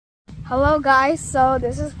Hello guys, so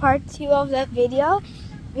this is part 2 of that video.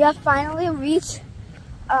 We have finally reached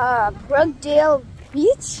Brookdale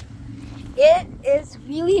Beach. It is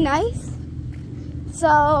really nice.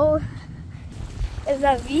 So it's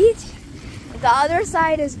a beach. The other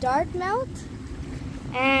side is Dartmouth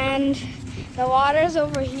and the water's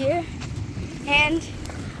over here. And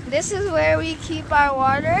this is where we keep our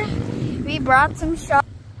water. We brought some shots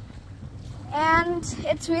and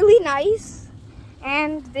it's really nice.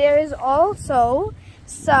 And there is also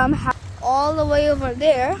some house all the way over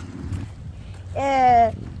there.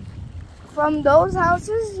 From those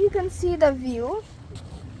houses you can see the view.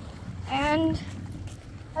 And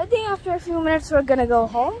I think after a few minutes we're gonna go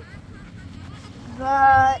home.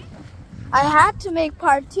 But I had to make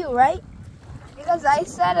part 2, right? Because I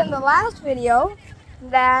said in the last video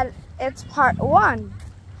that it's part 1.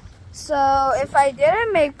 So if I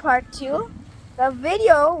didn't make part 2, the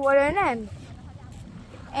video wouldn't end.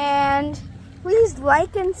 And please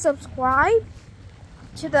like and subscribe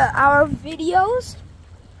to our videos,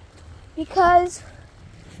 because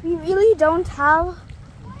we really don't have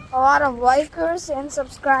a lot of likers and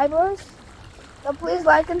subscribers. So please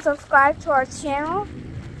like and subscribe to our channel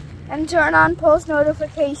and turn on post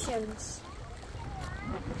notifications.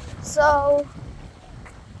 So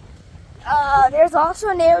there's also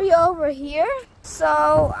an area over here.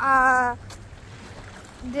 So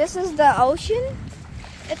this is the ocean.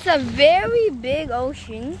 It's a very big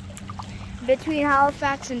ocean between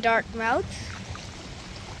Halifax and Dartmouth.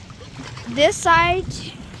 This side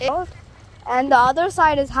is, and the other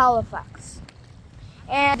side is Halifax.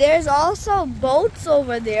 And there's also boats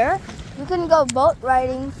over there. You can go boat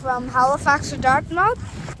riding from Halifax to Dartmouth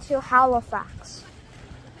to Halifax.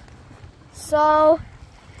 So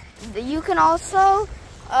you can also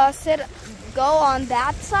go on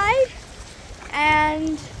that side,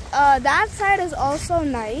 and that side is also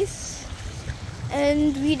nice.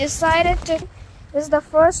 And we decided this is the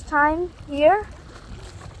first time here,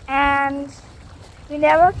 and we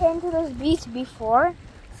never came to this beach before,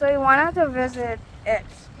 so we wanted to visit it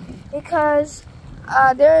because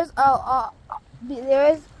there is a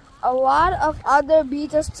lot of other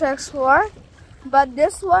beaches to explore, but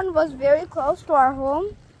this one was very close to our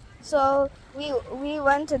home, so we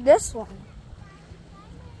went to this one.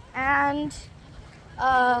 And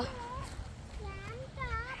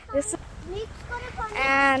this is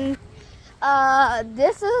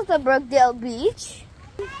the Brookdale Beach.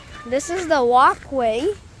 This is the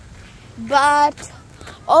walkway, but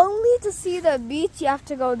only to see the beach you have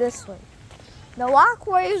to go this way. The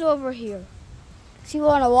walkway is over here. So you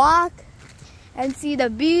want to walk and see the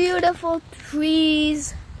beautiful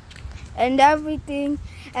trees and everything,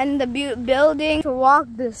 and the building to walk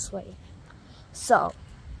this way. So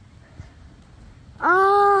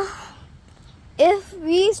if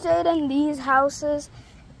we stayed in these houses,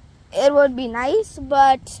 it would be nice,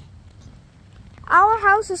 but our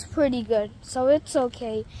house is pretty good, so it's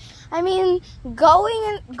okay. I mean,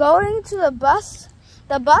 going to the bus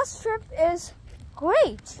trip is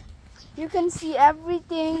great. You can see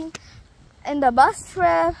everything in the bus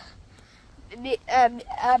trip. A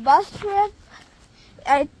bus trip,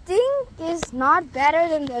 I think, is not better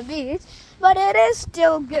than the beach, but it is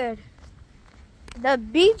still good. The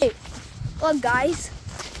beach, look guys,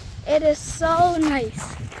 it is so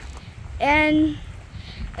nice. And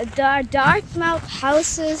the Dartmouth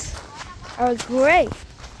houses are great.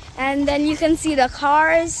 And then you can see the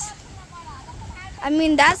cars. I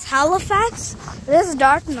mean, that's Halifax, this is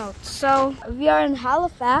Dartmouth. So we are in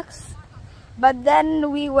Halifax, but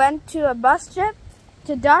then we went to a bus trip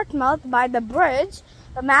to Dartmouth by the bridge,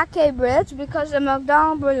 the Mackay Bridge, because the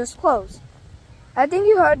McDonald Bridge is closed. I think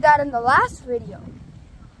you heard that in the last video.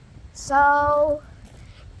 So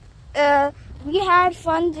we had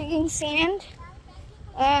fun digging sand,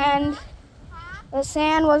 and the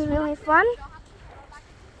sand was really fun.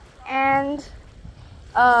 And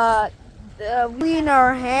we clean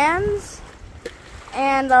our hands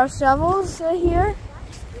and our shovels here.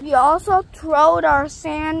 We also throwed our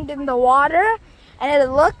sand in the water, and it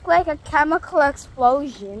looked like a chemical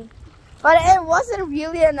explosion. But it wasn't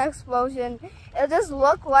really an explosion. It just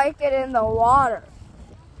looked like it in the water.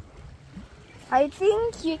 I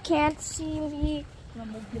think you can't see me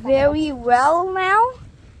very well now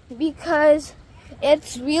because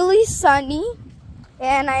it's really sunny,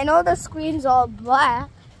 and I know the screen's all black,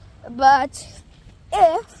 but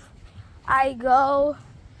if I go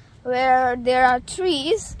where there are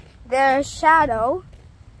trees, there's shadow,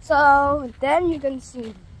 so then you can see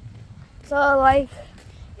me. So like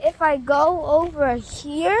if I go over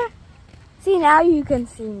here, see, now you can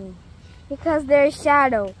see me because there's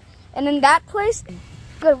shadow. And in that place,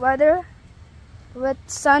 good weather with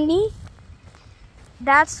sunny.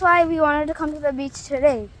 That's why we wanted to come to the beach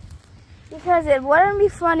today. Because it wouldn't be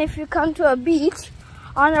fun if you come to a beach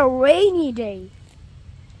on a rainy day.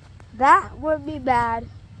 That would be bad.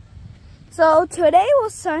 So today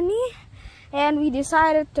was sunny and we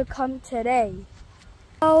decided to come today.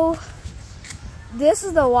 So this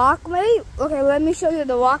is the walkway. Okay, let me show you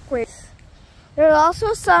the walkway. There's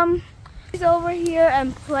also some trees over here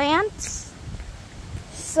and plants.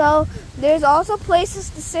 So there's also places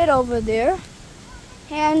to sit over there.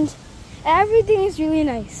 And everything is really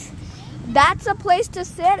nice. That's a place to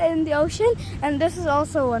sit in the ocean, and this is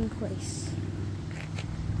also one place.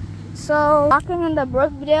 So walking in the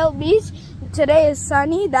Brookdale Beach, today is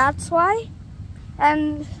sunny, that's why.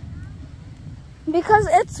 And because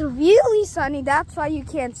it's really sunny, that's why you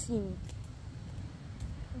can't see me.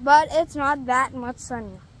 But it's not that much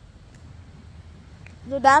sunny.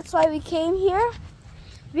 So that's why we came here.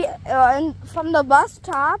 And from the bus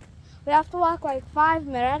stop, we have to walk like 5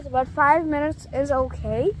 minutes, but 5 minutes is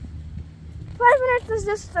okay. 5 minutes is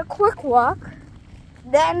just a quick walk.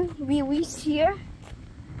 Then we reached here,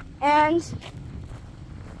 and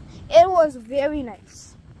it was very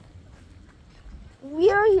nice. We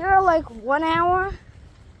are here like 1 hour,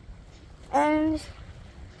 and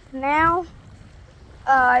now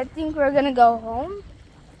I think we're gonna go home.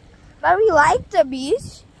 But we like the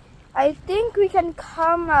beach. I think we can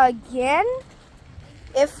come again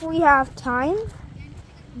if we have time.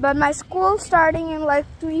 But my school's starting in like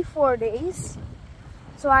 3-4 days.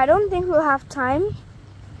 So I don't think we'll have time.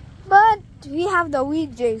 But we have the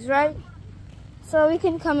weekdays, right? So we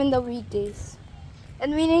can come in the weekdays.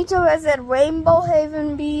 And we need to visit Rainbow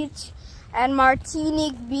Haven Beach and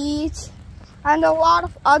Martinique Beach and a lot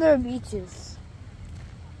of other beaches.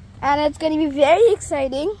 And it's going to be very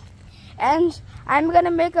exciting. And I'm going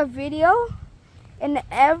to make a video in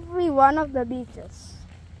every one of the beaches.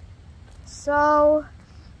 So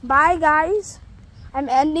bye guys, I'm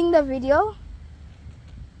ending the video.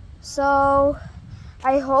 So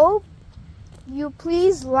I hope you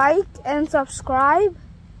please like and subscribe.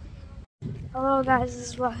 Hello guys, this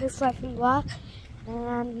is Rocket's Life and Vlog,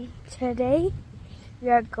 and today we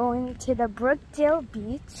are going to the Brookdale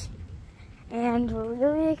Beach, and we're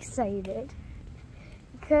really excited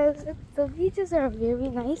because the beaches are very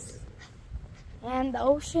nice and the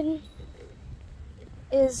ocean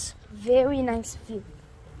is very nice view.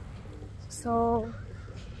 So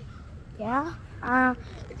yeah,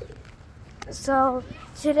 so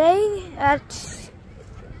today at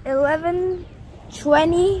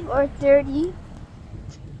 11:20 or 30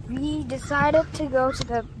 we decided to go to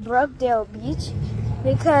the Brookdale Beach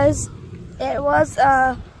because it was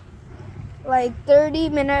a like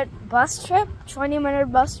 30-minute bus trip,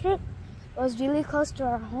 20-minute bus trip. It was really close to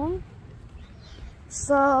our home.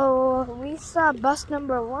 So we saw bus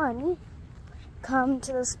number 1 come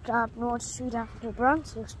to the stop North Street after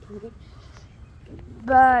Brunswick Street,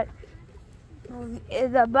 but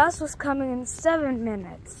the bus was coming in 7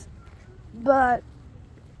 minutes. But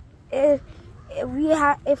if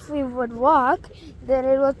we would walk, then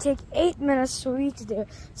it would take 8 minutes to reach there.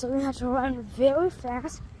 So we had to run very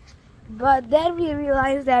fast. But then we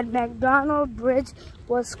realized that McDonald Bridge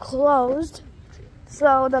was closed,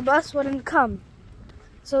 so the bus wouldn't come.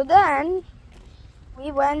 So then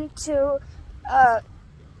we went to a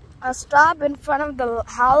stop in front of the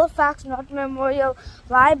Halifax North Memorial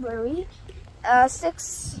Library.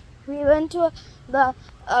 We went to the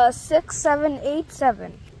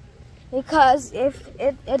 6787 because if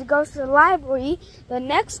it goes to the library, the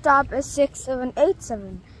next stop is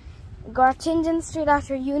 6787. Gartingen Street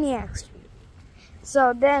after Uniacke Street.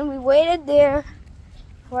 So then we waited there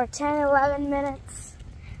for 10-11 minutes.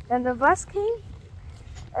 Then the bus came,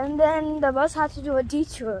 and then the bus had to do a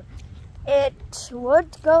detour. It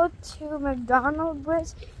would go to McDonald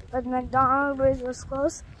Bridge, but McDonald Bridge was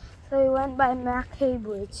closed, so we went by Mackay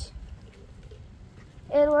Bridge.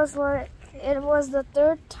 It was the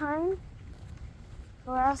 3rd time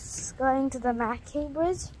for us going to the Mackay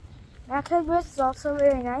Bridge. Mackay Bridge is also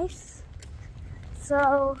very nice.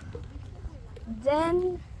 So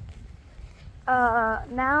then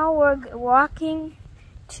now we're walking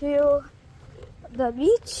to the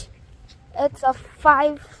beach. It's a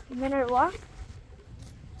 5-minute walk.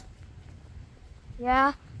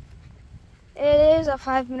 Yeah, it is a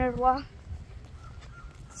 5-minute walk.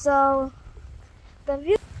 So the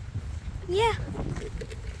view, yeah,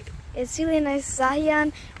 it's really nice.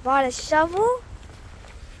 Zahian bought a shovel.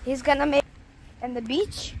 He's gonna make in the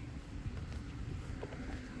beach.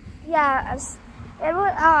 Yeah, it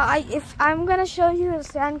would. If I'm gonna show you the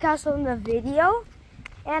sandcastle in the video,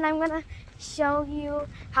 and I'm gonna show you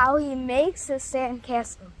how he makes his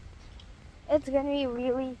sandcastle. It's gonna be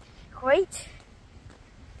really great.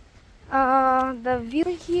 The view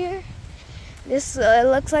here, this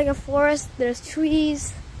looks like a forest. There's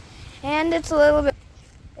trees, and it's a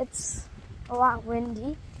lot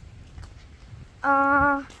windy.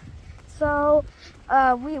 So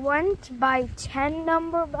we went by 10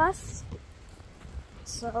 number bus.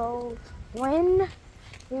 So when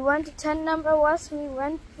we went to 10 number bus, we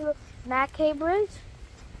went to Mackay Bridge,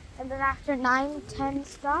 and then after 9-10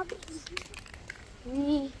 stops,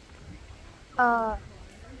 we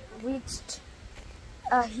reached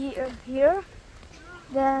here.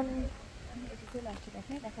 Then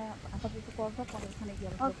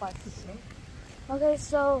okay,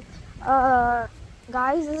 so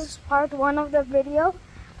guys, this is part 1 of the video.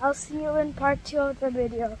 I'll see you in part 2 of the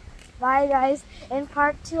video. Bye guys. In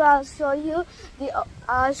part 2 I'll show you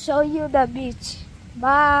the beach.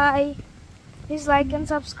 Bye. Please like and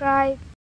subscribe.